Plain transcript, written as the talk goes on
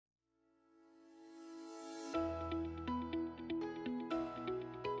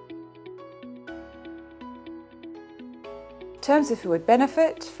In terms of who would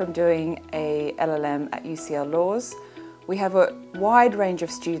benefit from doing a LLM at UCL Laws, we have a wide range of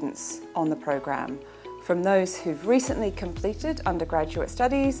students on the programme, from those who've recently completed undergraduate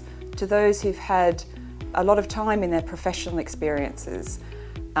studies to those who've had a lot of time in their professional experiences,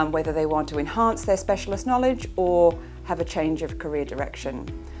 whether they want to enhance their specialist knowledge or have a change of career direction.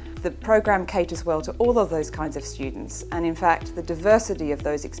 The programme caters well to all of those kinds of students, and in fact the diversity of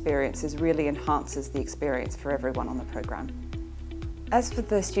those experiences really enhances the experience for everyone on the programme. As for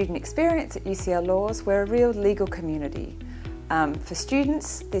the student experience at UCL Laws, we're a real legal community. For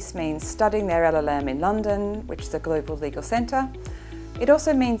students, this means studying their LLM in London, which is a global legal centre. It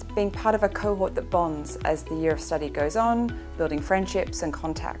also means being part of a cohort that bonds as the year of study goes on, building friendships and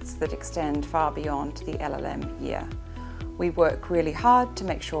contacts that extend far beyond the LLM year. We work really hard to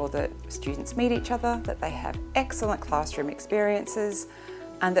make sure that students meet each other, that they have excellent classroom experiences,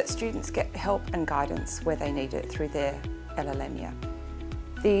 and that students get help and guidance where they need it through their LLM year.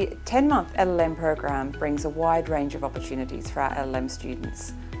 The 10-month LLM program brings a wide range of opportunities for our LLM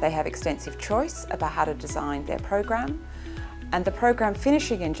students. They have extensive choice about how to design their program, and the program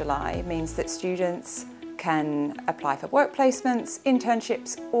finishing in July means that students can apply for work placements,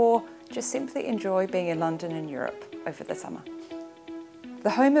 internships, or just simply enjoy being in London and Europe over the summer.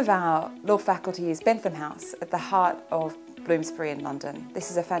 The home of our law faculty is Bentham House at the heart of Bloomsbury in London. This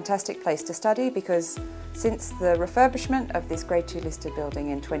is a fantastic place to study because since the refurbishment of this Grade 2 listed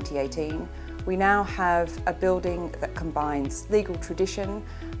building in 2018, we now have a building that combines legal tradition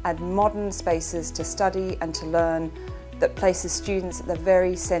and modern spaces to study and to learn that places students at the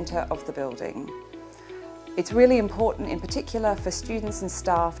very centre of the building. It's really important in particular for students and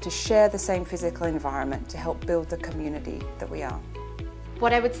staff to share the same physical environment to help build the community that we are.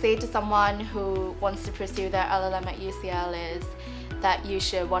 What I would say to someone who wants to pursue their LLM at UCL is that you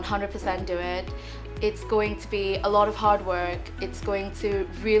should 100% do it. It's going to be a lot of hard work. It's going to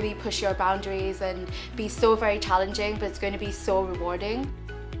really push your boundaries and be so very challenging, but it's going to be so rewarding.